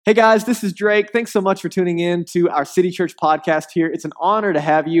Hey guys, this is Drake. Thanks so much for tuning in to our City Church podcast here. It's an honor to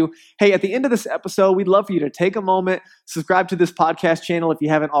have you. Hey, at the end of this episode, we'd love for you to take a moment, subscribe to this podcast channel if you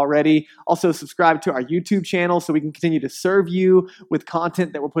haven't already. Also, subscribe to our YouTube channel so we can continue to serve you with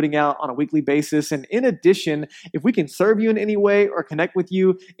content that we're putting out on a weekly basis. And in addition, if we can serve you in any way or connect with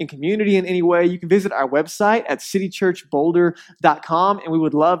you in community in any way, you can visit our website at citychurchboulder.com, and we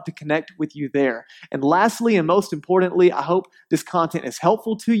would love to connect with you there. And lastly, and most importantly, I hope this content is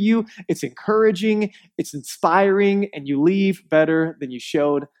helpful to you. It's encouraging, it's inspiring, and you leave better than you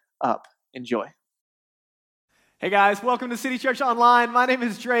showed up. Enjoy. Hey guys, welcome to City Church Online. My name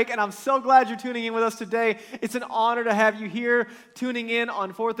is Drake, and I'm so glad you're tuning in with us today. It's an honor to have you here tuning in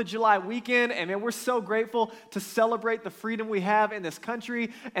on 4th of July weekend, and man, we're so grateful to celebrate the freedom we have in this country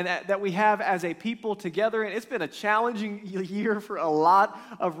and that we have as a people together. And it's been a challenging year for a lot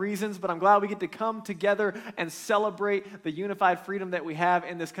of reasons, but I'm glad we get to come together and celebrate the unified freedom that we have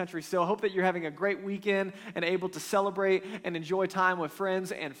in this country. So I hope that you're having a great weekend and able to celebrate and enjoy time with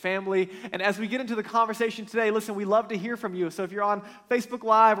friends and family. And as we get into the conversation today, listen, we love to hear from you. So if you're on Facebook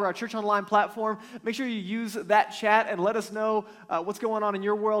Live or our Church Online platform, make sure you use that chat and let us know what's going on in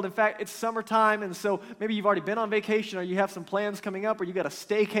your world. In fact, it's summertime, and so maybe you've already been on vacation or you have some plans coming up or you got a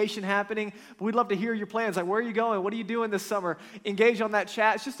staycation happening, but we'd love to hear your plans. Like, where are you going? What are you doing this summer? Engage on that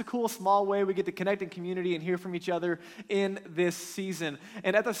chat. It's just a cool, small way we get to connect in community and hear from each other in this season.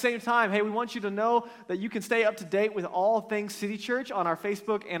 And at the same time, hey, we want you to know that you can stay up to date with all things City Church on our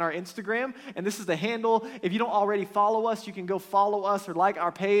Facebook and our Instagram. And this is the handle. If you don't already follow us, you can go follow us or like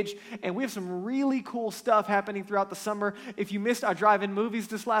our page. And we have some really cool stuff happening throughout the summer. If you missed our drive-in movies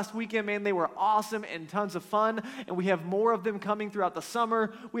this last weekend, man, they were awesome and tons of fun. And we have more of them coming throughout the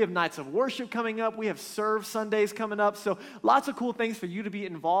summer. We have nights of worship coming up. We have Serve Sundays coming up. So lots of cool things for you to be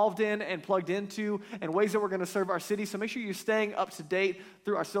involved in and plugged into and ways that we're going to serve our city. So make sure you're staying up to date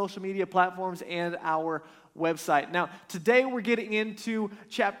through our social media platforms and our website. Now, today we're getting into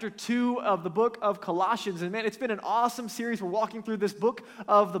chapter 2 of the book of Colossians. And man, it's been an awesome series. We're walking through this book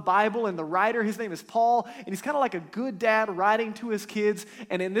of the Bible, and the writer, his name is Paul, and he's kind of like a good dad writing to his kids.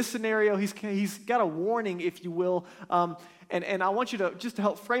 And in this scenario, he's got a warning, if you will. And I want you to, just to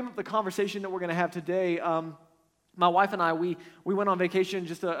help frame up the conversation that we're going to have today, my wife and I, we went on vacation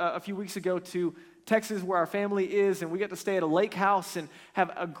just a few weeks ago to Texas, where our family is, and we got to stay at a lake house and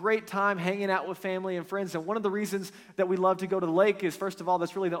have a great time hanging out with family and friends. And one of the reasons that we love to go to the lake is, first of all,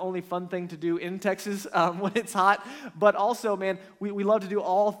 that's really the only fun thing to do in Texas when it's hot. But also, man, we love to do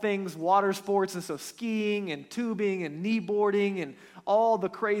all things water sports, and so skiing and tubing and kneeboarding and all the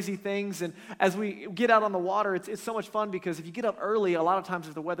crazy things. And as we get out on the water, it's so much fun because if you get up early, a lot of times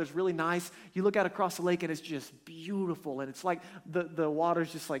if the weather's really nice, you look out across the lake and it's just beautiful. And it's like the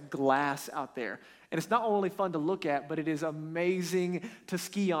water's just like glass out there. And it's not only fun to look at, but it is amazing to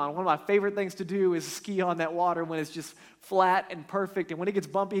ski on. One of my favorite things to do is ski on that water when it's just flat and perfect. And when it gets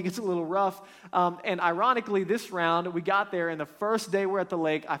bumpy, it gets a little rough. And ironically, this round, we got there, and the first day we're at the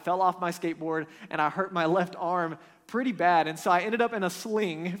lake, I fell off my skateboard, and I hurt my left arm pretty bad. And so I ended up in a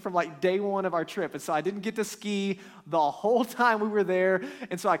sling from like day one of our trip. And so I didn't get to ski the whole time we were there.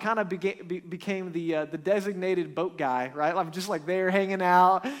 And so I kind of became the designated boat guy, right? I'm just like there hanging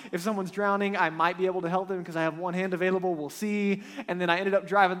out. If someone's drowning, I might be able to help them because I have one hand available. We'll see. And then I ended up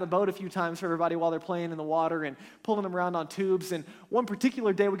driving the boat a few times for everybody while they're playing in the water and pulling them around on tubes. And one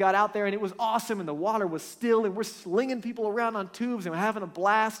particular day we got out there and it was awesome, and the water was still, and we're slinging people around on tubes and we're having a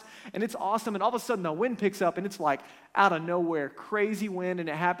blast, and it's awesome. And all of a sudden the wind picks up, and it's like out of nowhere, crazy wind, and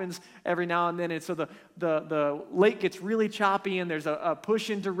it happens every now and then. And so the lake gets really choppy, and there's a push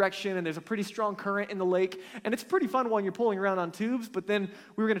in direction, and there's a pretty strong current in the lake. And it's pretty fun when you're pulling around on tubes, but then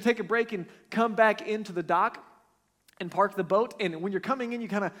we were going to take a break and come back into the dock and park the boat. And when you're coming in, you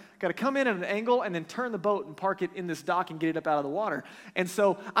kind of got to come in at an angle and then turn the boat and park it in this dock and get it up out of the water. And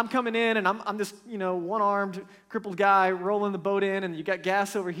so I'm coming in, and I'm this, one-armed, crippled guy rolling the boat in, and you got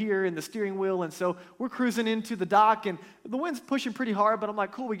gas over here in the steering wheel. And so we're cruising into the dock, and the wind's pushing pretty hard, but I'm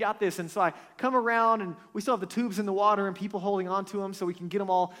like, cool, we got this. And so I come around, and we still have the tubes in the water and people holding onto them so we can get them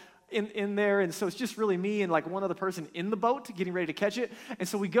all in there. And so it's just really me and like one other person in the boat getting ready to catch it. And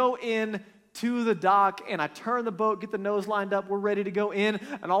so we go in to the dock, and I turn the boat, get the nose lined up, we're ready to go in,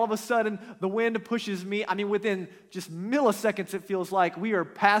 and all of a sudden, the wind pushes me. I mean, within just milliseconds, it feels like we are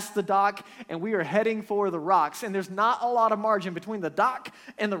past the dock, and we are heading for the rocks, and there's not a lot of margin between the dock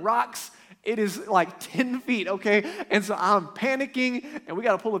and the rocks. It is like 10 feet, okay? And so I'm panicking, and we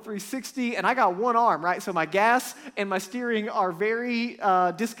got to pull a 360, and I got one arm, right? So my gas and my steering are very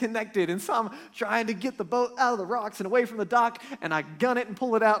disconnected, and so I'm trying to get the boat out of the rocks and away from the dock, and I gun it and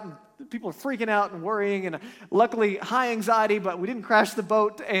pull it out, and people are freaking out and worrying, and luckily high anxiety, but we didn't crash the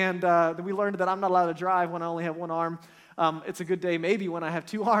boat, and then we learned that I'm not allowed to drive when I only have one arm. It's a good day maybe when I have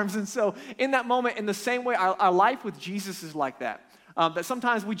two arms. And so in that moment, in the same way, our life with Jesus is like that. That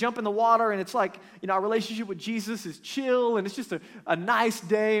sometimes we jump in the water and it's like, our relationship with Jesus is chill and it's just a nice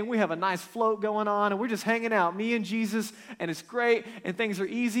day and we have a nice float going on and we're just hanging out, me and Jesus, and it's great and things are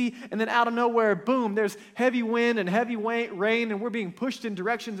easy. And then out of nowhere, boom, there's heavy wind and heavy rain and we're being pushed in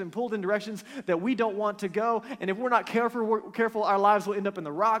directions and pulled in directions that we don't want to go. And if we're not careful, our lives will end up in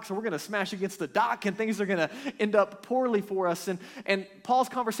the rocks and we're going to smash against the dock and things are going to end up poorly for us. And Paul's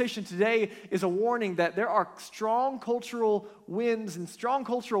conversation today is a warning that there are strong cultural winds and strong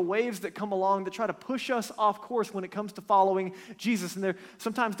cultural waves that come along that try to push us off course when it comes to following Jesus. And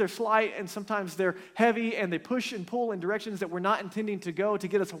sometimes they're slight and sometimes they're heavy and they push and pull in directions that we're not intending to go to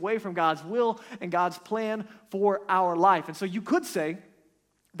get us away from God's will and God's plan for our life. And so you could say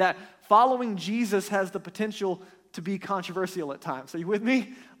that following Jesus has the potential to be controversial at times. Are you with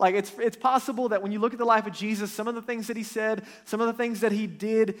me? Like it's possible that when you look at the life of Jesus, some of the things that he said, some of the things that he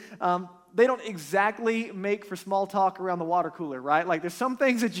did, they don't exactly make for small talk around the water cooler, right? Like there's some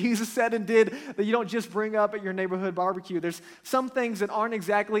things that Jesus said and did that you don't just bring up at your neighborhood barbecue. There's some things that aren't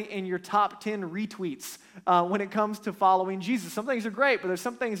exactly in your top 10 retweets when it comes to following Jesus. Some things are great, but there's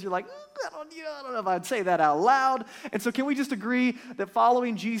some things you're like, I don't know if I'd say that out loud. And so can we just agree that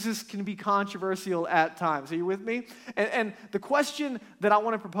following Jesus can be controversial at times? Are you with me? And the question that I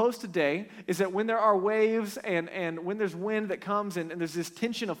want to propose today is that when there are waves and when there's wind that comes and there's this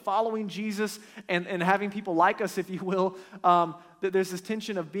tension of following Jesus and having people like us, if you will, that there's this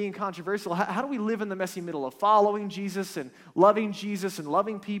tension of being controversial. How do we live in the messy middle of following Jesus and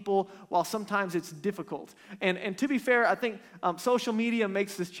loving people while sometimes it's difficult? And to be fair, I think social media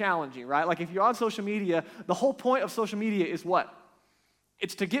makes this challenging, right? Like if you're on social media, the whole point of social media is what?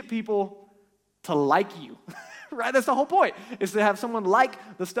 It's to get people to like you. Right? That's the whole point, is to have someone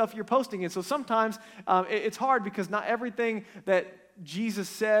like the stuff you're posting. And so sometimes it's hard because not everything that Jesus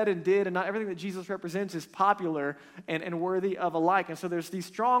said and did and not everything that Jesus represents is popular and worthy of a like. And so there's these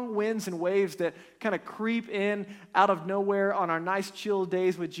strong winds and waves that kind of creep in out of nowhere on our nice chill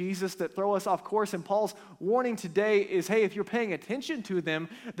days with Jesus that throw us off course. And Paul's warning today is, hey, if you're paying attention to them,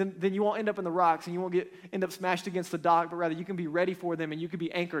 then you won't end up in the rocks and you won't end up smashed against the dock, but rather you can be ready for them and you can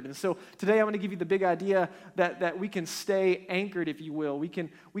be anchored. And so today I'm going to give you the big idea that we can stay anchored, if you will. We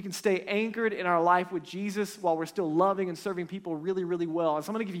can stay anchored in our life with Jesus while we're still loving and serving people really, really well. And so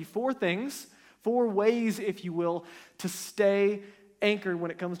I'm going to give you four ways, if you will, to stay anchored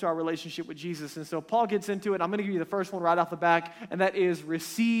when it comes to our relationship with Jesus. And so Paul gets into it. I'm going to give you the first one right off the back, and that is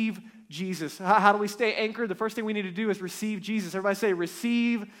receive Jesus. How do we stay anchored? The first thing we need to do is receive Jesus. Everybody say,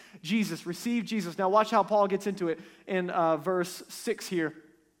 receive Jesus. Receive Jesus. Now watch how Paul gets into it in verse 6 here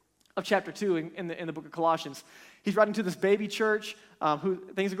of chapter 2 in the book of Colossians. He's writing to this baby church who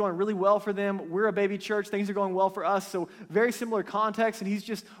things are going really well for them. We're a baby church. Things are going well for us. So very similar context, and he's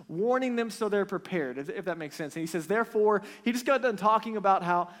just warning them so they're prepared, if that makes sense. And he says, therefore, he just got done talking about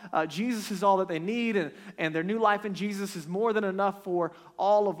how Jesus is all that they need, and their new life in Jesus is more than enough for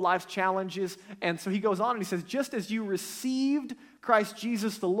all of life's challenges. And so he goes on and he says, just as you received Christ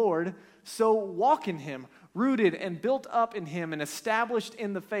Jesus the Lord, so walk in him, rooted and built up in him and established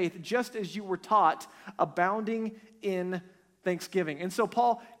in the faith, just as you were taught, abounding in thanksgiving. And so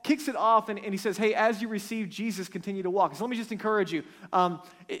Paul kicks it off and he says, hey, as you receive Jesus, continue to walk. So let me just encourage you.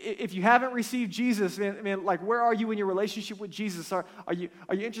 If you haven't received Jesus, man, like where are you in your relationship with Jesus? Are you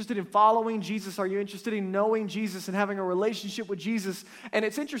interested in following Jesus? Are you interested in knowing Jesus and having a relationship with Jesus? And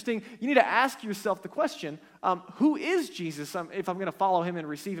it's interesting, you need to ask yourself the question, who is Jesus if I'm going to follow him and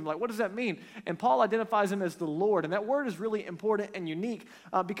receive him? Like, what does that mean? And Paul identifies him as the Lord. And that word is really important and unique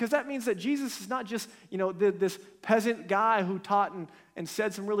because that means that Jesus is not just, this peasant guy who taught and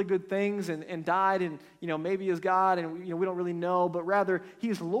said some really good things and died and, maybe is God and, we don't really know, but rather he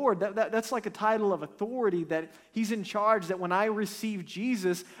is Lord. That's like a title of authority that he's in charge, that when I receive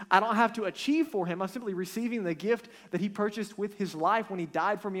Jesus, I don't have to achieve for him. I'm simply receiving the gift that he purchased with his life when he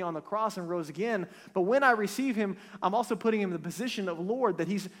died for me on the cross and rose again. But when I receive him, I'm also putting him in the position of Lord, that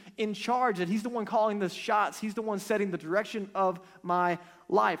he's in charge, that he's the one calling the shots. He's the one setting the direction of my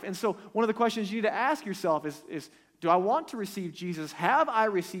life. And so one of the questions you need to ask yourself is do I want to receive Jesus? Have I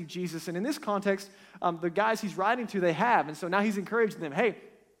received Jesus? And in this context, the guys he's writing to, they have. And so now he's encouraging them, hey,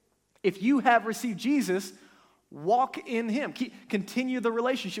 if you have received Jesus, walk in him. Continue the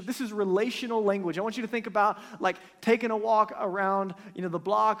relationship. This is relational language. I want you to think about like taking a walk around, the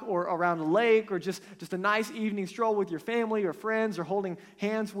block or around a lake, or just a nice evening stroll with your family or friends, or holding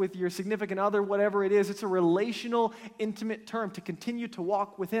hands with your significant other, whatever it is. It's a relational, intimate term to continue to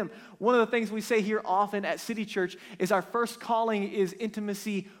walk with him. One of the things we say here often at City Church is our first calling is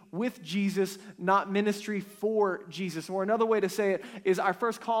intimacy with Jesus, not ministry for Jesus. Or another way to say it is our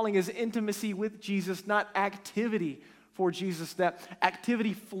first calling is intimacy with Jesus, not activity for Jesus. That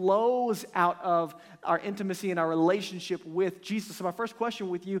activity flows out of our intimacy and our relationship with Jesus. So my first question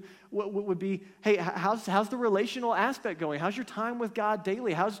with you would be, hey, how's the relational aspect going? How's your time with God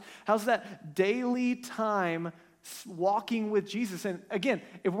daily? How's that daily time walking with Jesus? And again,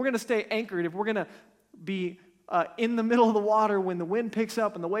 if we're going to stay anchored, if we're going to be in the middle of the water when the wind picks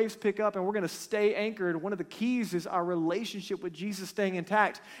up and the waves pick up, and we're going to stay anchored, one of the keys is our relationship with Jesus staying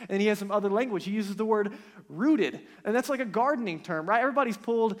intact. And he has some other language. He uses the word rooted, and that's like a gardening term, right? Everybody's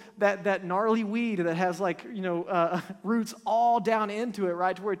pulled that gnarly weed that has roots all down into it,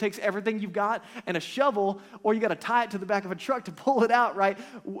 right, to where it takes everything you've got and a shovel, or you got to tie it to the back of a truck to pull it out, right?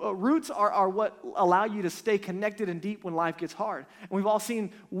 Roots are what allow you to stay connected and deep when life gets hard. And we've all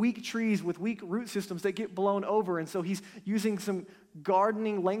seen weak trees with weak root systems that get blown over. And so he's using some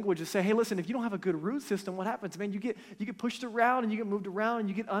gardening language to say, hey, listen, if you don't have a good root system, what happens? Man, you get pushed around and you get moved around and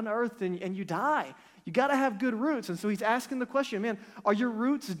you get unearthed and you die. You got to have good roots. And so he's asking the question, man, are your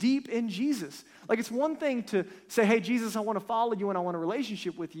roots deep in Jesus? Like, it's one thing to say, hey, Jesus, I want to follow you and I want a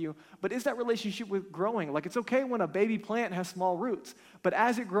relationship with you, but is that relationship growing? Like, it's okay when a baby plant has small roots, but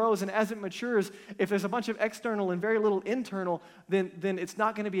as it grows and as it matures, if there's a bunch of external and very little internal, then it's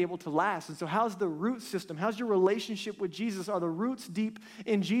not going to be able to last. And so how's the root system? How's your relationship with Jesus? Are the roots deep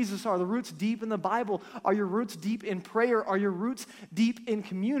in Jesus? Are the roots deep in the Bible? Are your roots deep in prayer? Are your roots deep in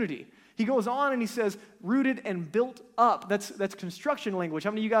community? He goes on and he says, rooted and built up. That's construction language. How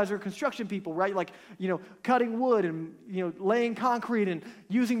many of you guys are construction people, right? Like, cutting wood and, laying concrete and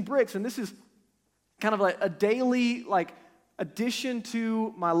using bricks. And this is kind of like a daily, addition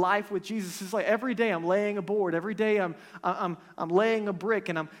to my life with Jesus. It's like every day I'm laying a board. Every day I'm laying a brick,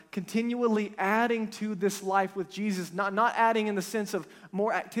 and I'm continually adding to this life with Jesus. Not adding in the sense of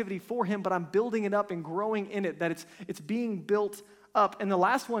more activity for him, but I'm building it up and growing in it, that it's being built up. And the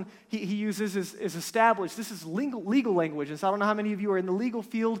last one he uses is established. This is legal language. And so I don't know how many of you are in the legal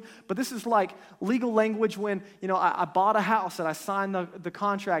field, but this is like legal language when, I bought a house and I signed the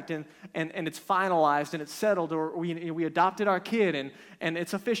contract and it's finalized and it's settled, or we adopted our kid and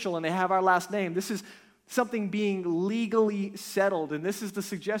it's official and they have our last name. This is something being legally settled. And this is the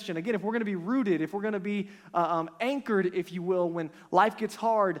suggestion. Again, if we're going to be rooted, if we're going to be anchored, if you will, when life gets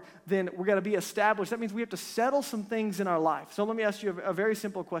hard, then we're going to be established. That means we have to settle some things in our life. So let me ask you a very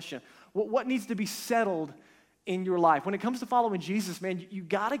simple question. What needs to be settled in your life? When it comes to following Jesus, man, you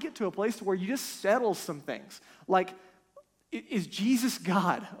got to get to a place where you just settle some things. Like, is Jesus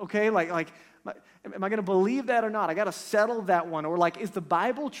God? Okay? Am I going to believe that or not? I got to settle that one. Or is the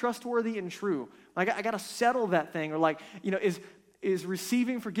Bible trustworthy and true? I got to settle that thing. Or is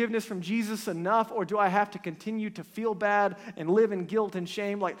receiving forgiveness from Jesus enough, or do I have to continue to feel bad and live in guilt and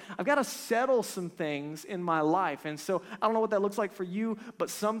shame? I've got to settle some things in my life. And so I don't know what that looks like for you, but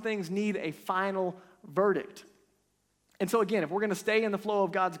some things need a final verdict. And so again, if we're going to stay in the flow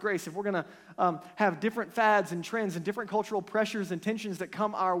of God's grace, if we're going to have different fads and trends and different cultural pressures and tensions that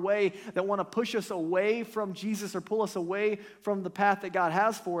come our way that want to push us away from Jesus or pull us away from the path that God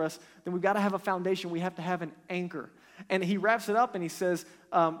has for us, then we've got to have a foundation. We have to have an anchor. And he wraps it up and he says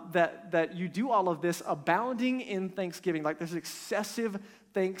that you do all of this abounding in thanksgiving. There's excessive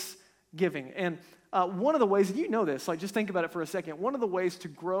thanksgiving. And one of the ways, and you know this, just think about it for a second, one of the ways to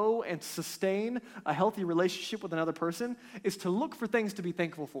grow and sustain a healthy relationship with another person is to look for things to be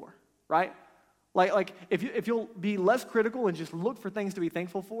thankful for, right? If you'll be less critical and just look for things to be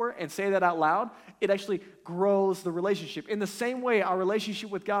thankful for and say that out loud, it actually grows the relationship. In the same way, our relationship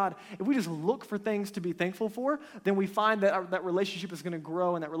with God, if we just look for things to be thankful for, then we find that that relationship is going to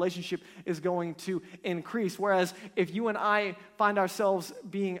grow and that relationship is going to increase. Whereas if you and I find ourselves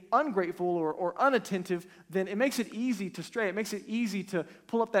being ungrateful or unattentive, then it makes it easy to stray. It makes it easy to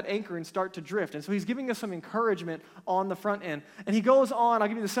pull up that anchor and start to drift. And so he's giving us some encouragement on the front end. And he goes on, I'll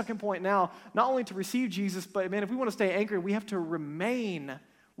give you the second point now, not only to receive Jesus, but man, if we want to stay anchored, we have to remain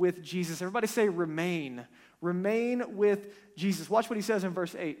with Jesus. Everybody say remain. Remain with Jesus. Watch what he says in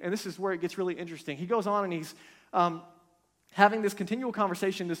verse 8, and this is where it gets really interesting. He goes on and he's having this continual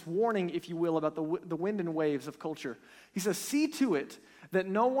conversation, this warning, if you will, about the wind and waves of culture. He says, see to it that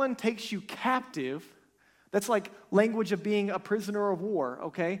no one takes you captive That's like language of being a prisoner of war,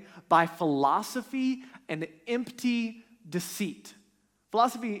 okay? By philosophy and empty deceit.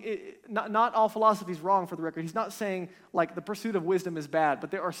 Philosophy, not all philosophy is wrong, for the record. He's not saying like the pursuit of wisdom is bad,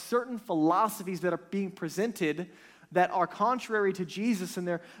 but there are certain philosophies that are being presented that are contrary to Jesus, and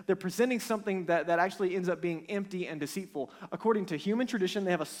they're presenting something that actually ends up being empty and deceitful. According to human tradition,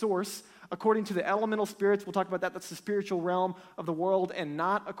 they have a source. According to the elemental spirits, we'll talk about that, that's the spiritual realm of the world, and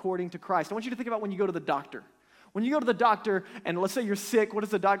not according to Christ. I want you to think about when you go to the doctor. When you go to the doctor, and let's say you're sick, what does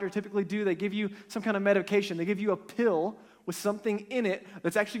the doctor typically do? They give you some kind of medication. They give you a pill with something in it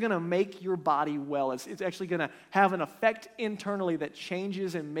that's actually going to make your body well. It's actually going to have an effect internally that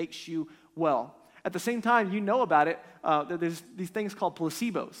changes and makes you well. At the same time, you know about it, there's these things called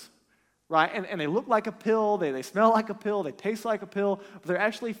placebos, right? And they look like a pill, they smell like a pill, they taste like a pill, but they're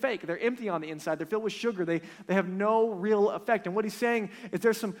actually fake. They're empty on the inside. They're filled with sugar. They have no real effect. And what he's saying is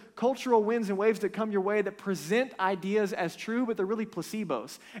there's some cultural winds and waves that come your way that present ideas as true, but they're really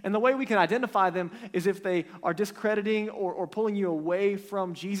placebos. And the way we can identify them is if they are discrediting or pulling you away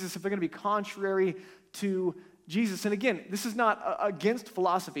from Jesus, if they're going to be contrary to Jesus. And again, this is not against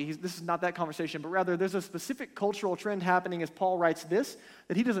philosophy. This is not that conversation, but rather there's a specific cultural trend happening as Paul writes this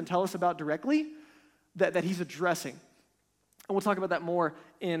that he doesn't tell us about directly, that he's addressing. And we'll talk about that more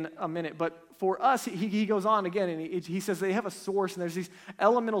in a minute. But for us, he goes on again, and he says they have a source, and there's these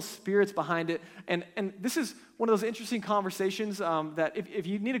elemental spirits behind it. And this is one of those interesting conversations that if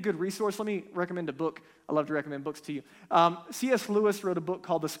you need a good resource, let me recommend a book. I love to recommend books to you. C.S. Lewis wrote a book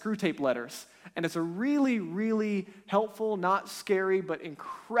called The Screwtape Letters. And it's a really, really helpful, not scary, but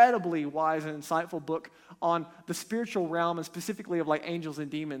incredibly wise and insightful book on the spiritual realm, and specifically of like angels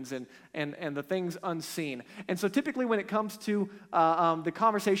and demons and the things unseen. And so typically when it comes to the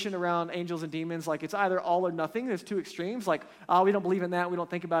conversation around angels and demons, like it's either all or nothing. There's two extremes, like, oh, we don't believe in that, we don't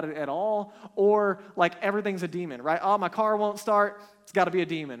think about it at all, or like everything's a demon, right? Oh, my car won't start, it's got to be a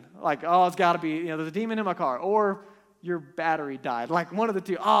demon. Like, oh, it's got to be, there's a demon in my car. Or your battery died. Like one of the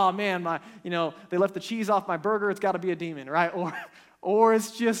two. Oh, man, they left the cheese off my burger, it's got to be a demon, right? Or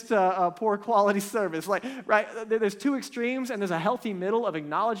it's just a poor quality service. Like, right? There's two extremes, and there's a healthy middle of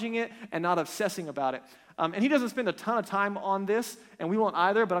acknowledging it and not obsessing about it. And he doesn't spend a ton of time on this, and we won't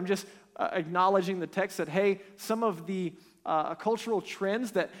either, but I'm just acknowledging the text that, hey, some of the cultural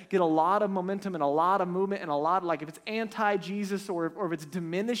trends that get a lot of momentum and a lot of movement and a lot, like if it's anti-Jesus or if it's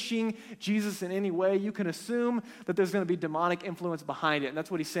diminishing Jesus in any way, you can assume that there's going to be demonic influence behind it. And that's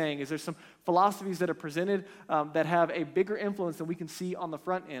what he's saying, is there's some philosophies that are presented that have a bigger influence than we can see on the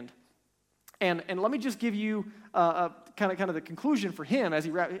front end. And let me just give you kind of the conclusion for him as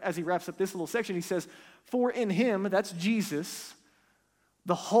he wraps up this little section. He says, for in him, that's Jesus,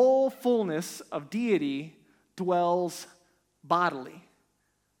 the whole fullness of deity dwells bodily.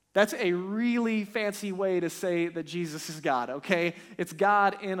 That's a really fancy way to say that Jesus is God, okay? It's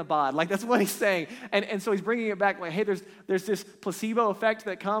God in a bod. Like, that's what he's saying. And so he's bringing it back like, hey, there's this placebo effect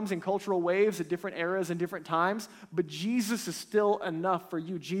that comes in cultural waves at different eras and different times, but Jesus is still enough for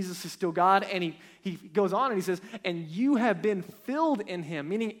you. Jesus is still God. And he goes on and he says, and you have been filled in him,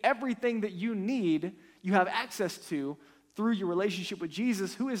 meaning everything that you need, you have access to through your relationship with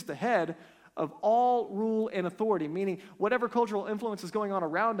Jesus, who is the head of all rule and authority, meaning whatever cultural influence is going on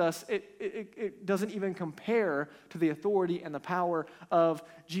around us, it doesn't even compare to the authority and the power of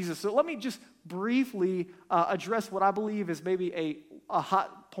Jesus. So let me just briefly address what I believe is maybe a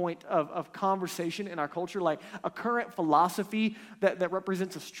hot point of conversation in our culture, like a current philosophy that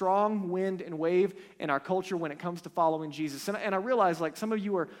represents a strong wind and wave in our culture when it comes to following Jesus. And I realize like some of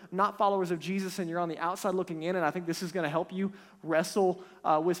you are not followers of Jesus and you're on the outside looking in, and I think this is going to help you wrestle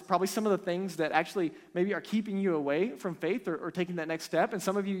with probably some of the things that actually maybe are keeping you away from faith or taking that next step. And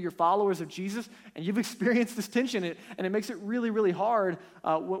some of you, you're followers of Jesus, and you've experienced this tension, and it makes it really, really hard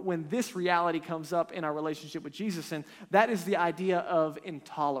when this reality comes up in our relationship with Jesus, and that is the idea of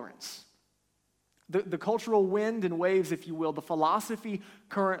intolerance. The cultural wind and waves, if you will, the philosophy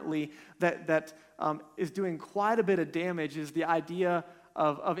currently that is doing quite a bit of damage is the idea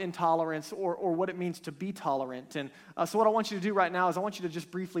of intolerance or what it means to be tolerant. And so what I want you to do right now is I want you to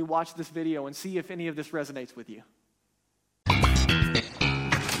just briefly watch this video and see if any of this resonates with you.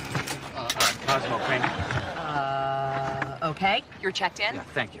 Cosmo Kramer. Okay. You're checked in? Yeah,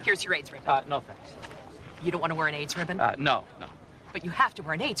 thank you. Here's your AIDS ribbon. No, thanks. You don't want to wear an AIDS ribbon? No. But you have to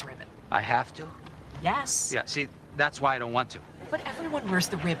wear an AIDS ribbon. I have to? Yes. Yeah, see, that's why I don't want to. But everyone wears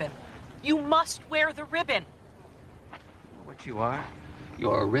the ribbon. You must wear the ribbon. What you are?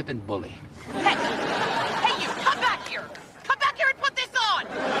 You're a ribbon bully. Hey, you, come back here. Come back here and put this on.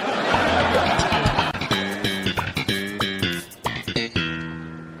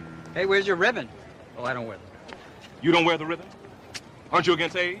 Hey, where's your ribbon? Oh, I don't wear them. You don't wear the ribbon? Aren't you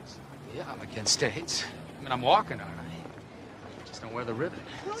against AIDS? Yeah, I'm against AIDS. I mean, I'm walking, aren't I? Just don't wear the ribbon.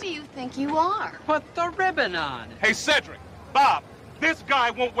 Who do you think you are? Put the ribbon on. Hey, Cedric, Bob, this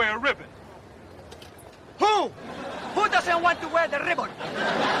guy won't wear a ribbon. Who? Who doesn't want to wear the ribbon?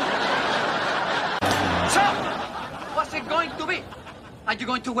 So, what's it going to be? Are you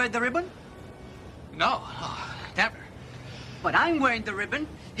going to wear the ribbon? No, never. But I'm wearing the ribbon.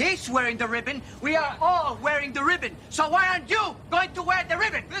 He's wearing the ribbon. We are all wearing the ribbon. So why aren't you going to wear the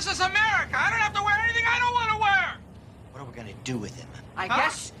ribbon? This is America. I don't have to wear anything I don't want to wear. What are we gonna do with him? I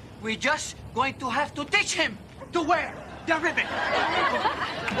guess we're just going to have to teach him to wear the ribbon.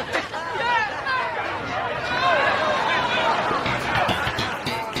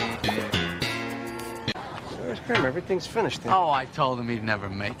 Where's Kramer? Everything's finished. Oh, I told him he'd never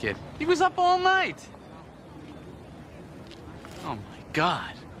make it. He was up all night. Oh, my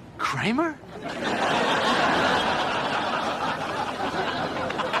God. Kramer?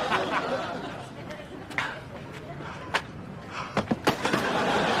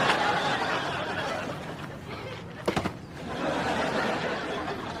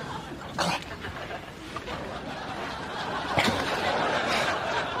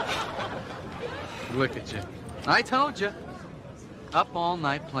 Look at you. I told you. Up all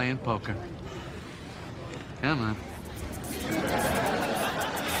night playing poker. Come on.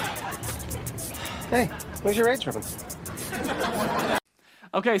 Hey, where's your AIDS ribbon?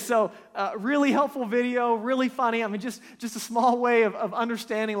 Okay, so really helpful video, really funny. I mean, just a small way of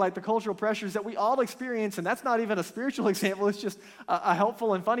understanding like the cultural pressures that we all experience, and that's not even a spiritual example. It's just a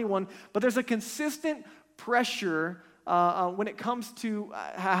helpful and funny one. But there's a consistent pressure when it comes to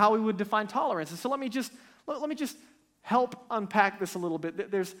how we would define tolerance. And so let me just help unpack this a little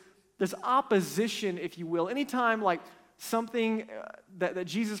bit. There's opposition, if you will. Anytime like something that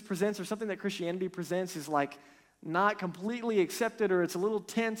Jesus presents or something that Christianity presents is like not completely accepted, or it's a little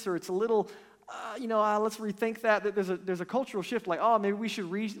tense, or it's a little, let's rethink that. There's a cultural shift, like, oh, maybe we should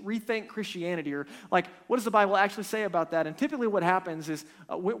rethink Christianity, or like, what does the Bible actually say about that? And typically what happens is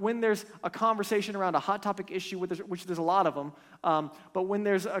when there's a conversation around a hot topic issue, which there's a lot of them, but when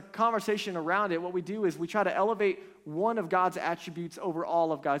there's a conversation around it, what we do is we try to elevate one of God's attributes over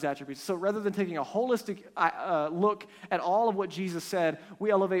all of God's attributes. So rather than taking a holistic look at all of what Jesus said, we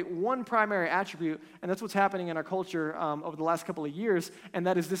elevate one primary attribute, and that's what's happening in our culture over the last couple of years, and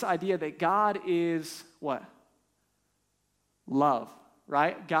that is this idea that God is what? Love,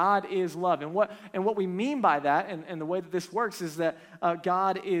 right? God is love. And what we mean by that, and the way that this works, is that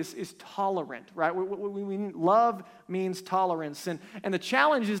God is tolerant, right? We mean love means tolerance. And the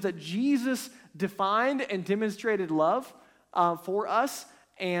challenge is that Jesus defined and demonstrated love for us,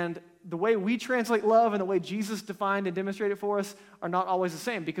 and the way we translate love and the way Jesus defined and demonstrated for us are not always the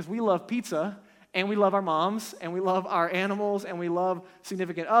same, because we love pizza, and we love our moms, and we love our animals, and we love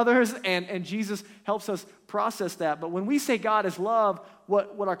significant others, and Jesus helps us process that. But when we say God is love,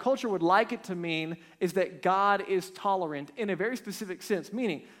 what our culture would like it to mean is that God is tolerant in a very specific sense,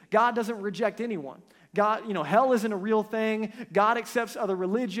 meaning God doesn't reject anyone. God, hell isn't a real thing. God accepts other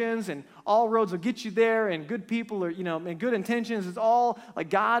religions, and all roads will get you there, and good people are, and good intentions. It's all, like,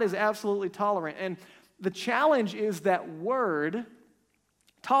 God is absolutely tolerant. And the challenge is that word,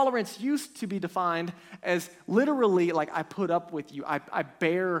 tolerance, used to be defined as literally like, I put up with you, I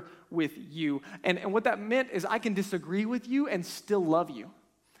bear with you. And what that meant is I can disagree with you and still love you.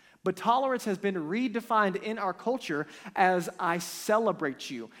 But tolerance has been redefined in our culture as I celebrate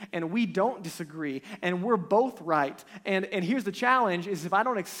you, and we don't disagree, and we're both right. And here's the challenge is if I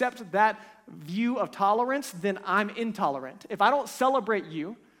don't accept that view of tolerance, then I'm intolerant. If I don't celebrate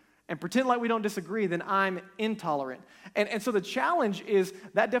you and pretend like we don't disagree, then I'm intolerant. And so the challenge is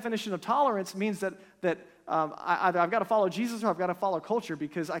that definition of tolerance means that either I've got to follow Jesus or I've got to follow culture,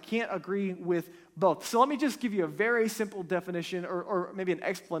 because I can't agree with both. So let me just give you a very simple definition or maybe an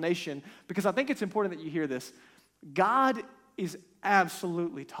explanation, because I think it's important that you hear this. God is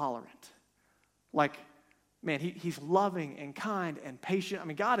absolutely tolerant. Like, man, he's loving and kind and patient. I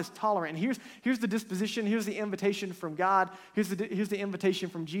mean, God is tolerant. And here's the disposition. Here's the invitation from God. Here's the invitation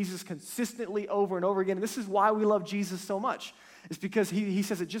from Jesus consistently over and over again. And this is why we love Jesus so much. It's because he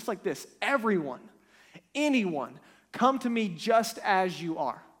says it just like this. Everyone, anyone, come to me just as you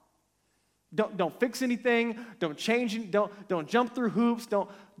are. Don't fix anything. Don't change. Don't jump through hoops.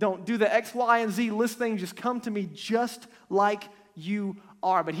 Don't do the X, Y, and Z list thing. Just come to me just like you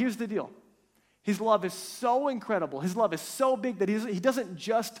are. But here's the deal. His love is so incredible. His love is so big that he doesn't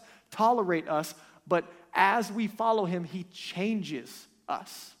just tolerate us, but as we follow him, he changes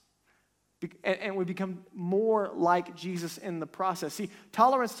us. and we become more like Jesus in the process. See,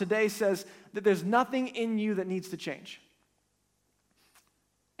 tolerance today says that there's nothing in you that needs to change.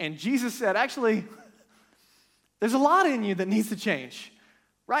 And Jesus said, actually, there's a lot in you that needs to change,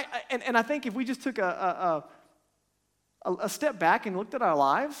 right? And I think if we just took a step back and looked at our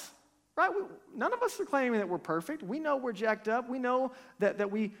lives, right? None of us are claiming that we're perfect. We know we're jacked up. We know that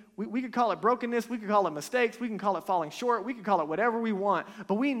we could call it brokenness. We could call it mistakes. We can call it falling short. We can call it whatever we want.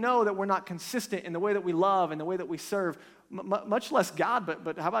 But we know that we're not consistent in the way that we love and the way that we serve, much less God,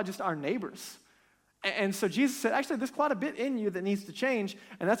 but how about just our neighbors? And so Jesus said, actually, there's quite a bit in you that needs to change,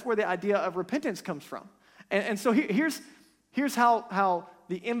 and that's where the idea of repentance comes from. And so here's how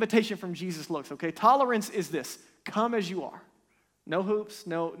the invitation from Jesus looks, okay? Tolerance is this: come as you are. No hoops,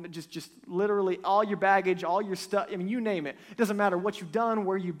 just literally all your baggage, all your stuff. I mean, you name it. It doesn't matter what you've done,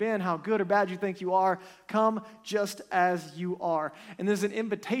 where you've been, how good or bad you think you are. Come just as you are. And there's an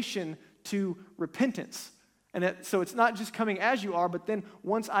invitation to repentance. And so it's not just coming as you are, but then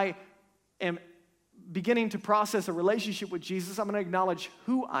once I am beginning to process a relationship with Jesus, I'm going to acknowledge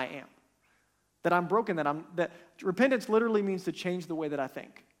who I am, that I'm broken, that repentance literally means to change the way that I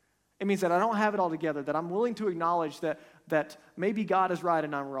think. It means that I don't have it all together, that I'm willing to acknowledge that maybe God is right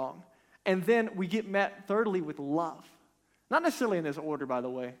and I'm wrong. And then we get met, thirdly, with love. Not necessarily in this order, by the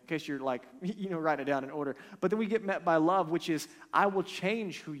way, in case you're like, write it down in order. But then we get met by love, which is, I will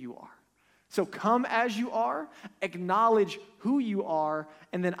change who you are. So come as you are, acknowledge who you are,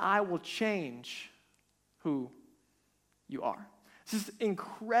 and then I will change who you are. This is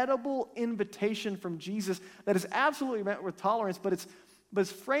incredible invitation from Jesus that is absolutely met with tolerance, but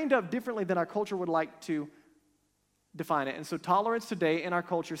it's framed up differently than our culture would like to define it. And so tolerance today in our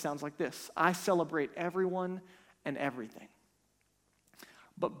culture sounds like this: I celebrate everyone and everything.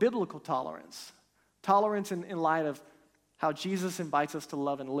 But biblical tolerance in light of how Jesus invites us to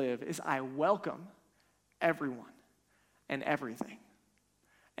love and live, is I welcome everyone and everything.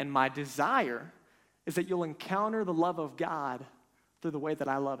 And my desire is that you'll encounter the love of God through the way that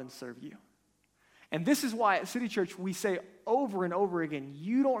I love and serve you. And this is why at City Church we say over and over again,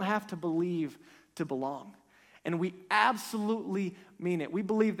 you don't have to believe to belong. And we absolutely mean it. We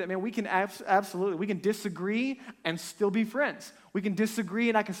believe that, man, we can we can disagree and still be friends. We can disagree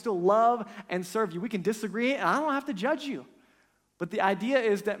and I can still love and serve you. We can disagree and I don't have to judge you. But the idea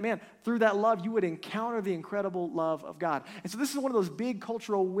is that, man, through that love, you would encounter the incredible love of God. And so this is one of those big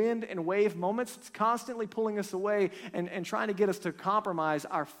cultural wind and wave moments. It's constantly pulling us away and trying to get us to compromise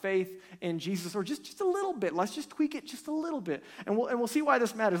our faith in Jesus, or just a little bit. Let's just tweak it just a little bit. And we'll see why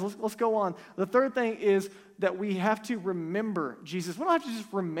this matters. Let's go on. The third thing is that we have to remember Jesus. We don't have to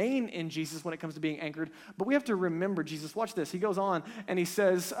just remain in Jesus when it comes to being anchored, but we have to remember Jesus. Watch this. He goes on and he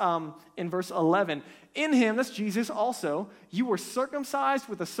says in verse 11, in him, that's Jesus also, you were circumcised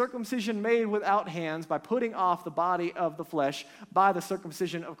with a circumcision made without hands by putting off the body of the flesh by the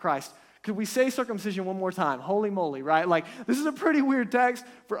circumcision of Christ. Could we say circumcision one more time? Holy moly, right? Like, this is a pretty weird text.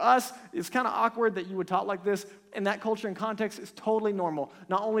 For us, it's kind of awkward that you would talk like this. In that culture and context, it's totally normal.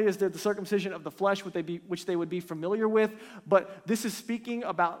 Not only is there the circumcision of the flesh, which they would be familiar with, but this is speaking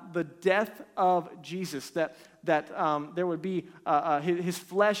about the death of Jesus, that there would be his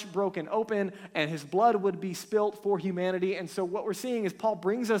flesh broken open and his blood would be spilt for humanity. And so what we're seeing is Paul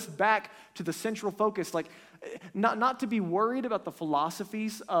brings us back to the central focus, like not to be worried about the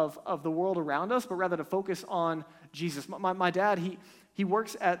philosophies of the world around us, but rather to focus on Jesus. My dad, he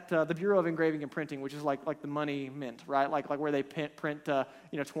works at the Bureau of Engraving and Printing, which is like the money mint, right? Like where they print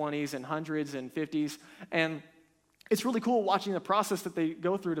 20s and 100s and 50s. And it's really cool watching the process that they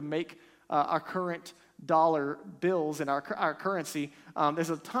go through to make our current dollar bills and our currency. There's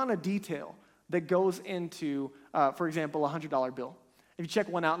a ton of detail that goes into, for example, a $100 bill. If you check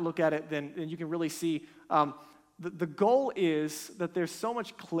one out and look at it, then you can really see the goal is that there's so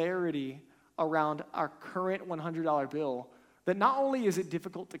much clarity around our current $100 bill that not only is it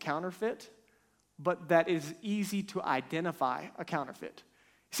difficult to counterfeit, but that is easy to identify a counterfeit.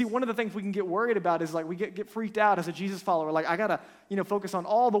 See, one of the things we can get worried about is like we get freaked out as a Jesus follower. Like I gotta, focus on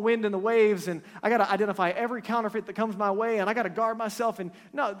all the wind and the waves, and I gotta identify every counterfeit that comes my way, and I gotta guard myself. And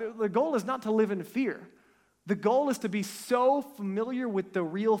no, the goal is not to live in fear. The goal is to be so familiar with the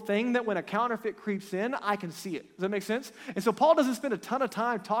real thing that when a counterfeit creeps in, I can see it. Does that make sense? And so Paul doesn't spend a ton of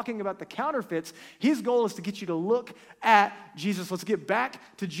time talking about the counterfeits. His goal is to get you to look at Jesus. Let's get back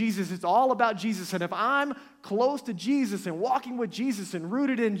to Jesus. It's all about Jesus. And if I'm close to Jesus and walking with Jesus and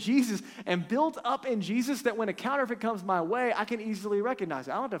rooted in Jesus and built up in Jesus, that when a counterfeit comes my way, I can easily recognize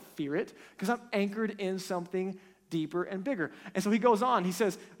it. I don't have to fear it because I'm anchored in something deeper and bigger. And so he goes on. He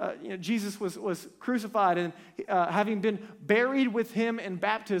says, Jesus was crucified and having been buried with him in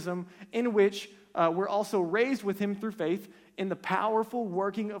baptism, in which we're also raised with him through faith in the powerful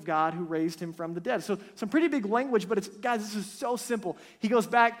working of God who raised him from the dead. So some pretty big language, but guys, this is so simple. He goes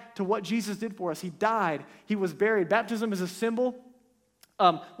back to what Jesus did for us. He died. He was buried. Baptism is a symbol.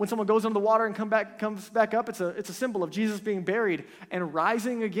 When someone goes under the water and comes back up, it's a symbol of Jesus being buried and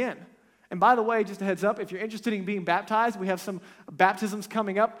rising again. And by the way, just a heads up, if you're interested in being baptized, we have some baptisms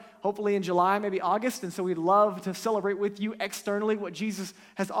coming up, hopefully in July, maybe August. And so we'd love to celebrate with you externally what Jesus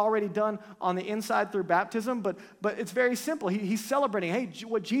has already done on the inside through baptism. But it's very simple. He's celebrating, hey,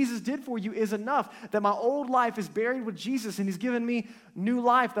 what Jesus did for you is enough, that my old life is buried with Jesus, and he's given me new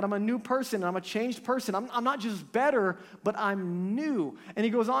life, that I'm a new person, and I'm a changed person. I'm not just better, but I'm new. And he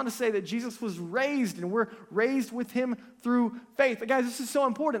goes on to say that Jesus was raised, and we're raised with him through faith. But guys, this is so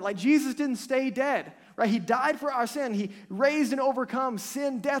important. Like, Jesus didn't stay dead, right? He died for our sin. He raised and overcome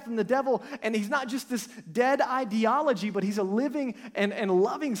sin, death, and the devil. And he's not just this dead ideology, but he's a living and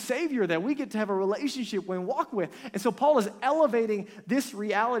loving Savior that we get to have a relationship with and walk with. And so Paul is elevating this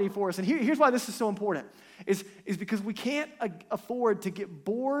reality for us. And here's why this is so important, is because we can't afford to get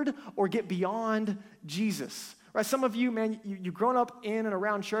bored or get beyond Jesus. Right, some of you, man, you've grown up in and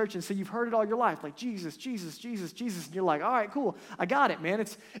around church, and so you've heard it all your life, like Jesus, Jesus, Jesus, Jesus, and you're like, all right, cool, I got it, man,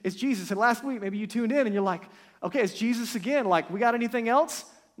 it's Jesus. And last week, maybe you tuned in, and you're like, okay, it's Jesus again, like, we got anything else?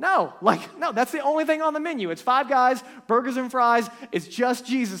 No, that's the only thing on the menu. It's Five Guys, burgers and fries, it's just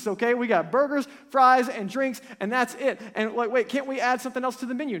Jesus, okay? We got burgers, fries, and drinks, and that's it. And like, wait, can't we add something else to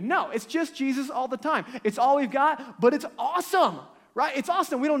the menu? No, it's just Jesus all the time. It's all we've got, but it's awesome. Right? It's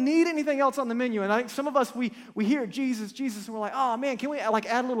awesome. We don't need anything else on the menu. And I think some of us, we hear Jesus, Jesus, and we're like, oh man, can we like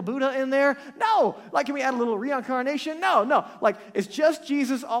add a little Buddha in there? No. Like, can we add a little reincarnation? No. Like, it's just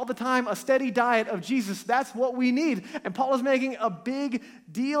Jesus all the time, a steady diet of Jesus. That's what we need. And Paul is making a big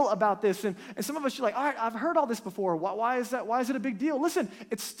deal about this. And some of us are like, all right, I've heard all this before. Why is that? Why is it a big deal? Listen,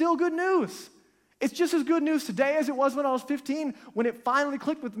 it's still good news. It's just as good news today as it was when I was 15, when it finally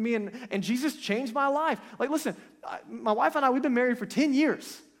clicked with me and Jesus changed my life. Like, listen, my wife and I, we've been married for 10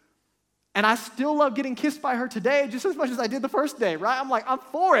 years. And I still love getting kissed by her today just as much as I did the first day, right? I'm like, I'm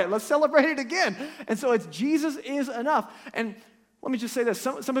for it. Let's celebrate it again. And so it's Jesus is enough. And let me just say this.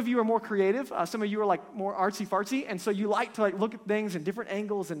 Some of you are more creative. Some of you are like more artsy-fartsy. And so you like to like look at things in different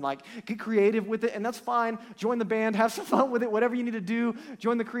angles and like get creative with it. And that's fine. Join the band. Have some fun with it. Whatever you need to do.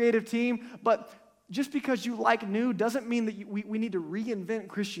 Join the creative team. But just because you like new doesn't mean that we need to reinvent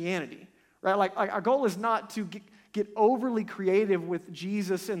Christianity, right? Like our goal is not to get overly creative with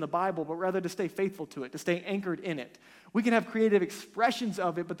Jesus in the Bible, but rather to stay faithful to it, to stay anchored in it. We can have creative expressions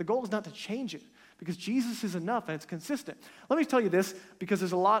of it, but the goal is not to change it because Jesus is enough and it's consistent. Let me tell you this, because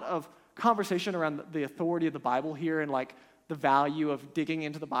there's a lot of conversation around the authority of the Bible here and like the value of digging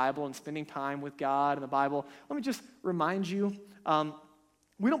into the Bible and spending time with God and the Bible. Let me just remind you,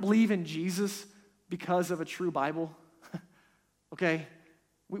 we don't believe in Jesus because of a true Bible, okay?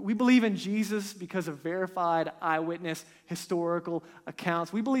 We believe in Jesus because of verified eyewitness historical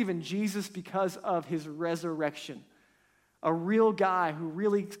accounts. We believe in Jesus because of his resurrection. A real guy who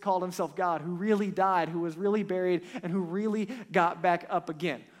really called himself God, who really died, who was really buried, and who really got back up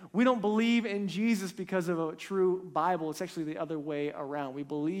again. We don't believe in Jesus because of a true Bible. It's actually the other way around. We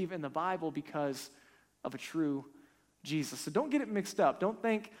believe in the Bible because of a true Jesus. So don't get it mixed up. Don't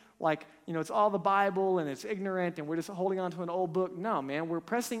think like, it's all the Bible and it's ignorant and we're just holding on to an old book. No, man, we're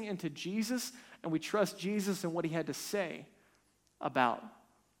pressing into Jesus and we trust Jesus and what he had to say about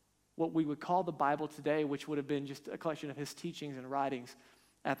what we would call the Bible today, which would have been just a collection of his teachings and writings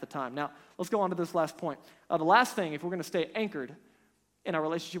at the time. Now, let's go on to this last point. The last thing, if we're going to stay anchored in our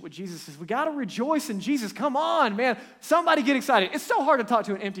relationship with Jesus, is we got to rejoice in Jesus. Come on, man. Somebody get excited. It's so hard to talk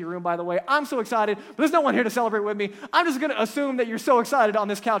to an empty room, by the way. I'm so excited, but there's no one here to celebrate with me. I'm just going to assume that you're so excited on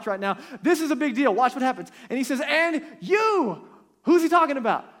this couch right now. This is a big deal. Watch what happens. And he says, and you. Who's he talking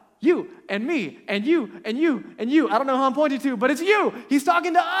about? You and me and you and you and you. I don't know who I'm pointing to, but it's you. He's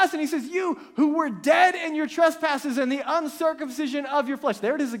talking to us, and he says, you who were dead in your trespasses and the uncircumcision of your flesh.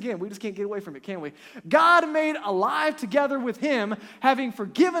 There it is again. We just can't get away from it, can we? God made alive together with him, having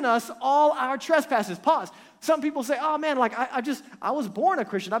forgiven us all our trespasses. Pause. Some people say, oh man, like I was born a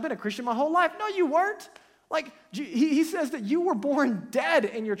Christian. I've been a Christian my whole life. No, you weren't. Like, he says that you were born dead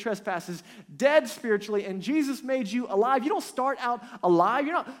in your trespasses, dead spiritually, and Jesus made you alive. You don't start out alive.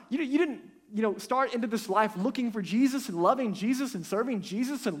 You didn't start into this life looking for Jesus and loving Jesus and serving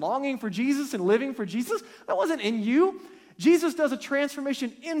Jesus and longing for Jesus and living for Jesus. That wasn't in you. Jesus does a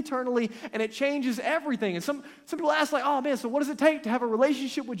transformation internally, and it changes everything. And some people ask, like, oh man, so what does it take to have a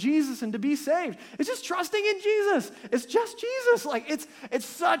relationship with Jesus and to be saved? It's just trusting in Jesus. It's just Jesus. Like, it's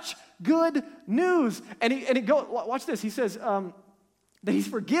such good news. Watch this. He says that he's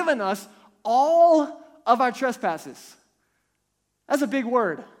forgiven us all of our trespasses. That's a big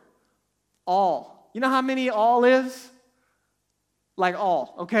word. All. You know how many all is? Like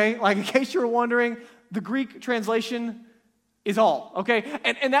all, okay? Like, in case you were wondering, the Greek translation is all, okay?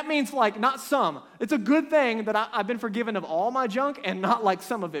 And that means, like, not some. It's a good thing that I've been forgiven of all my junk and not, like,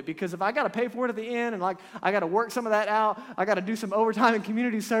 some of it, because if I got to pay for it at the end and, like, I got to work some of that out, I got to do some overtime in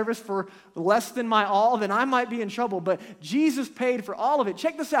community service for less than my all, then I might be in trouble. But Jesus paid for all of it.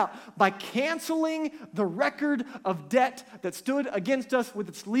 Check this out. By canceling the record of debt that stood against us with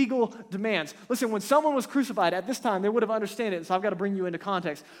its legal demands. Listen, when someone was crucified at this time, they would have understood it, so I've got to bring you into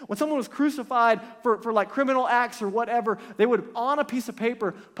context. When someone was crucified for like criminal acts or whatever, they would, on a piece of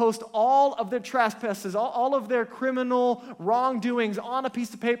paper, post all of their trespasses, all of their criminal wrongdoings on a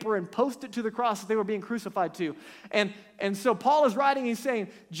piece of paper and post it to the cross that they were being crucified to. And so Paul is writing, he's saying,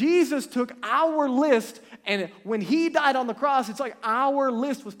 Jesus took our list, and when he died on the cross, it's like our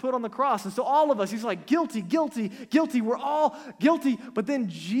list was put on the cross. And so all of us, he's like, guilty, guilty, guilty. We're all guilty. But then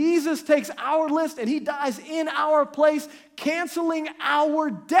Jesus takes our list, and he dies in our place, canceling our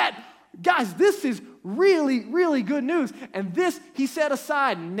debt. Guys, this is really, really good news. And this he set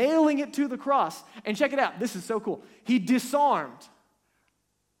aside, nailing it to the cross. And check it out. This is so cool. He disarmed,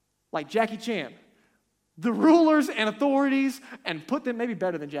 like Jackie Chan, the rulers and authorities and put them, maybe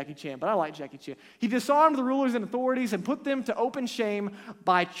better than Jackie Chan, but I like Jackie Chan. He disarmed the rulers and authorities and put them to open shame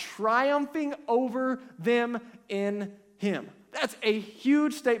by triumphing over them in him. That's a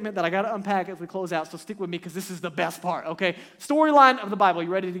huge statement that I got to unpack as we close out, so stick with me because this is the best part, okay? Storyline of the Bible. You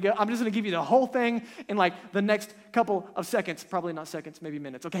ready to go? I'm just going to give you the whole thing in like the next couple of seconds. Probably not seconds, maybe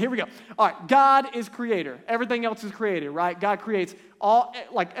minutes. Okay, here we go. All right, God is creator. Everything else is created, right? God creates all,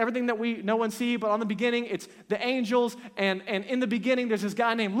 like everything that we know and see, but on the beginning, it's the angels, and in the beginning, there's this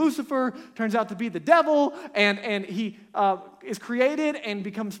guy named Lucifer, turns out to be the devil, and he is created and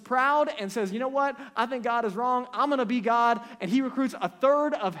becomes proud and says, you know what? I think God is wrong. I'm going to be God. And he recruits a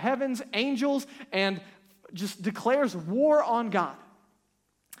third of heaven's angels and just declares war on God.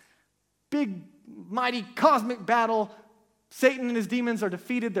 Big, mighty, cosmic battle. Satan and his demons are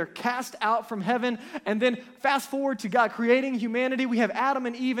defeated. They're cast out from heaven. And then fast forward to God creating humanity. We have Adam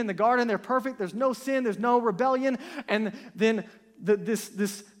and Eve in the garden. They're perfect. There's no sin. There's no rebellion. And then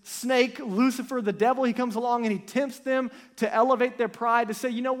this snake, Lucifer, the devil, he comes along and he tempts them to elevate their pride, to say,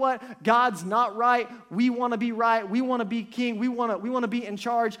 you know what? God's not right. We want to be right. We want to be king. We want to be in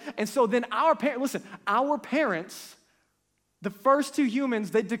charge. And so then our parents, the first two humans,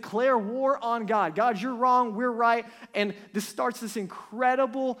 they declare war on God. God, you're wrong. We're right. And this starts this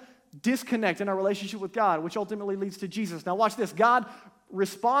incredible disconnect in our relationship with God, which ultimately leads to Jesus. Now watch this. God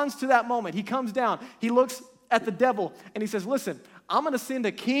responds to that moment. He comes down. He looks at the devil and he says, listen, I'm going to send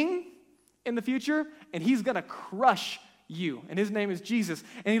a king in the future and he's going to crush you. And his name is Jesus.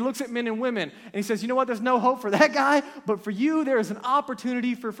 And he looks at men and women and he says, you know what? There's no hope for that guy, but for you, there is an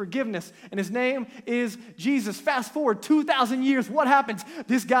opportunity for forgiveness. And his name is Jesus. Fast forward 2,000 years. What happens?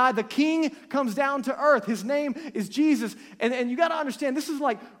 This guy, the king, comes down to earth. His name is Jesus. And you got to understand, this is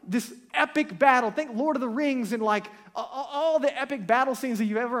like this epic battle. Think Lord of the Rings and like all the epic battle scenes that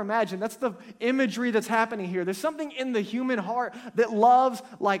you've ever imagined. That's the imagery that's happening here. There's something in the human heart that loves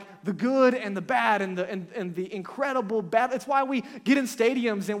like the good and the bad and the incredible battle. It's why we get in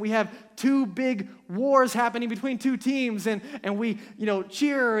stadiums and we have two big wars happening between two teams and we,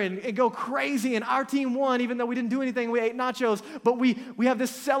 cheer and go crazy and our team won even though we didn't do anything. We ate nachos, but we have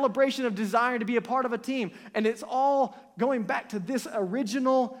this celebration of desire to be a part of a team. And it's all going back to this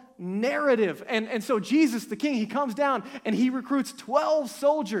original narrative. And so Jesus, the king, he comes down and he recruits 12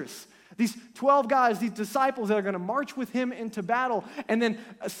 soldiers. These 12 guys, these disciples that are going to march with him into battle. And then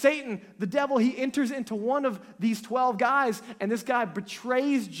Satan, the devil, he enters into one of these 12 guys, and this guy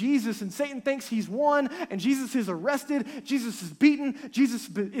betrays Jesus, and Satan thinks he's won, and Jesus is arrested, Jesus is beaten, Jesus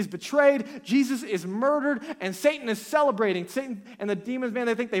is betrayed, Jesus is murdered, and Satan is celebrating. Satan and the demons, man,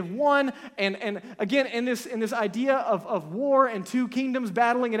 they think they've won. And again, in this idea of war and two kingdoms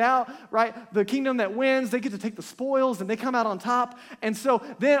battling it out, right? The kingdom that wins, they get to take the spoils, and they come out on top. And so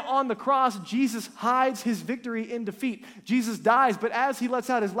then on the cross, Jesus hides his victory in defeat. Jesus dies, but as he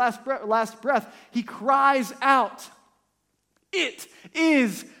lets out his last breath, he cries out, "It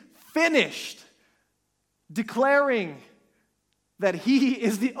is finished," declaring that he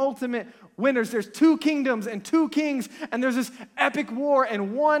is the ultimate winner. There's two kingdoms and two kings, and there's this epic war,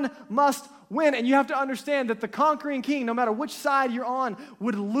 and one must win. And you have to understand that the conquering king, no matter which side you're on,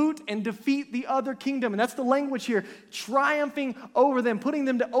 would loot and defeat the other kingdom. And that's the language here, triumphing over them, putting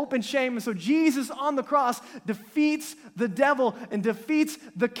them to open shame. And so Jesus on the cross defeats the devil and defeats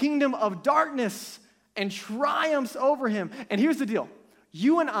the kingdom of darkness and triumphs over him. And here's the deal.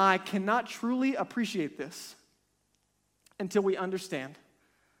 You and I cannot truly appreciate this until we understand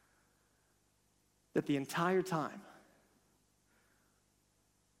that the entire time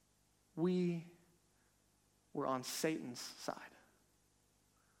we were on Satan's side.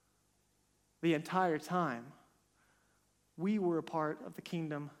 The entire time we were a part of the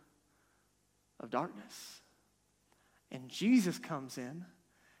kingdom of darkness. And Jesus comes in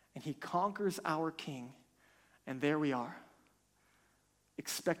and he conquers our king, and there we are,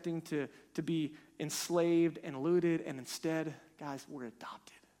 expecting to be enslaved and looted, and instead, guys, we're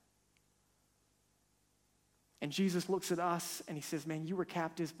adopted. And Jesus looks at us and he says, man, you were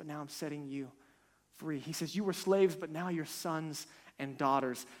captives, but now I'm setting you free. He says, you were slaves, but now you're sons and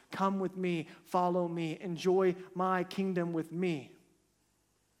daughters. Come with me, follow me, enjoy my kingdom with me.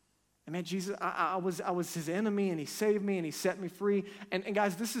 And man, Jesus, I was his enemy, and he saved me and he set me free. And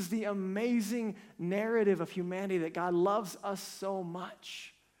guys, this is the amazing narrative of humanity, that God loves us so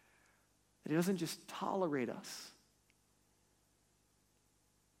much that he doesn't just tolerate us,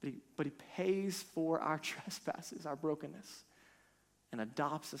 but he pays for our trespasses, our brokenness, and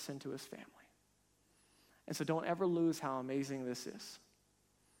adopts us into his family. And so don't ever lose how amazing this is.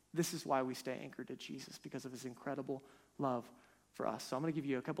 This is why we stay anchored to Jesus, because of his incredible love for us. So I'm going to give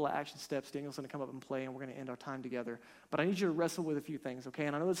you a couple of action steps. Daniel's going to come up and play, and we're going to end our time together. But I need you to wrestle with a few things, okay?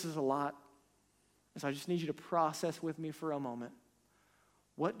 And I know this is a lot, so I just need you to process with me for a moment.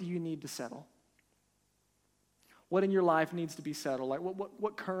 What do you need to settle? What in your life needs to be settled? Like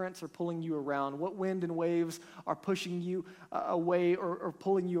what currents are pulling you around? What wind and waves are pushing you away or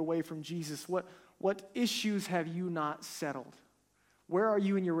pulling you away from Jesus? What issues have you not settled? Where are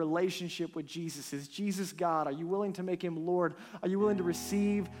you in your relationship with Jesus? Is Jesus God? Are you willing to make him Lord? Are you willing to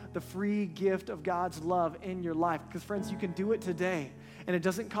receive the free gift of God's love in your life? Because friends, you can do it today, and it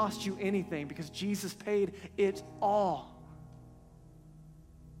doesn't cost you anything because Jesus paid it all.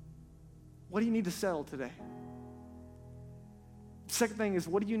 What do you need to settle today? Second thing is,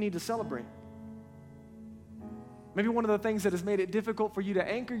 what do you need to celebrate? Maybe one of the things that has made it difficult for you to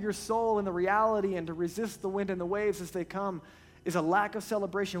anchor your soul in the reality and to resist the wind and the waves as they come is a lack of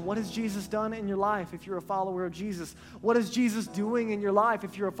celebration. What has Jesus done in your life if you're a follower of Jesus? What is Jesus doing in your life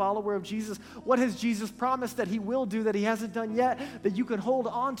if you're a follower of Jesus? What has Jesus promised that he will do that he hasn't done yet that you can hold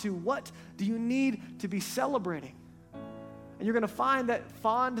on to? What do you need to be celebrating? And you're going to find that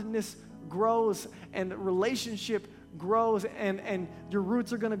fondness grows and relationship grows, and your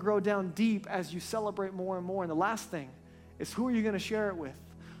roots are going to grow down deep as you celebrate more and more. And the last thing is, who are you going to share it with?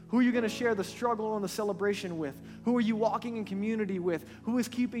 Who are you going to share the struggle and the celebration with? Who are you walking in community with? Who is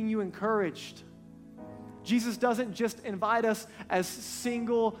keeping you encouraged? Jesus doesn't just invite us as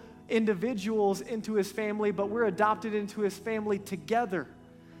single individuals into his family, but we're adopted into his family together.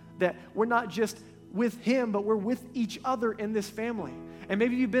 That we're not just with him, but we're with each other in this family. And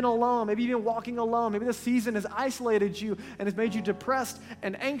maybe you've been alone. Maybe you've been walking alone. Maybe this season has isolated you and has made you depressed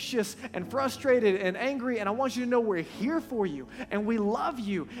and anxious and frustrated and angry. And I want you to know we're here for you and we love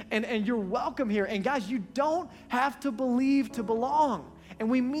you and you're welcome here. And guys, you don't have to believe to belong. And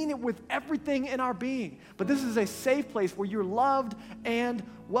we mean it with everything in our being. But this is a safe place where you're loved and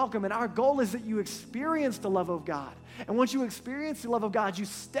welcome. And our goal is that you experience the love of God. And once you experience the love of God, you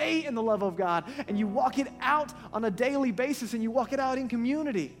stay in the love of God and you walk it out on a daily basis and you walk it out in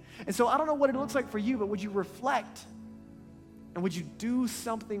community. And so I don't know what it looks like for you, but would you reflect and would you do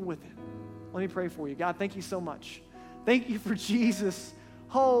something with it? Let me pray for you. God, thank you so much. Thank you for Jesus.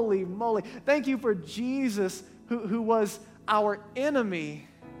 Holy moly. Thank you for Jesus who was our enemy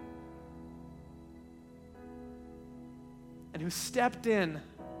and who stepped in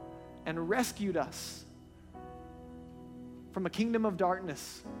and rescued us from a kingdom of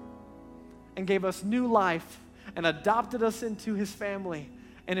darkness and gave us new life and adopted us into his family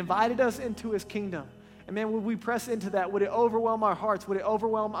and invited us into his kingdom. And man, would we press into that? Would it overwhelm our hearts? Would it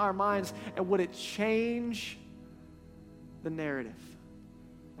overwhelm our minds? And would it change the narrative?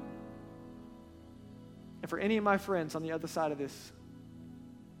 And for any of my friends on the other side of this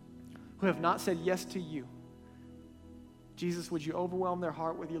who have not said yes to you, Jesus, would you overwhelm their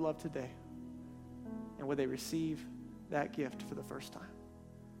heart with your love today? And would they receive that gift for the first time?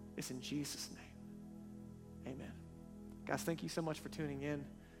 It's in Jesus' name. Amen. Guys, thank you so much for tuning in.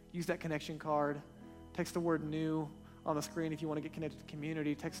 Use that connection card. Text the word new on the screen if you want to get connected to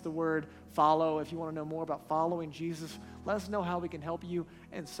community. Text the word follow if you want to know more about following Jesus. Let us know how we can help you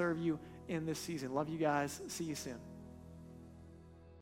and serve you in this season. Love you guys. See you soon.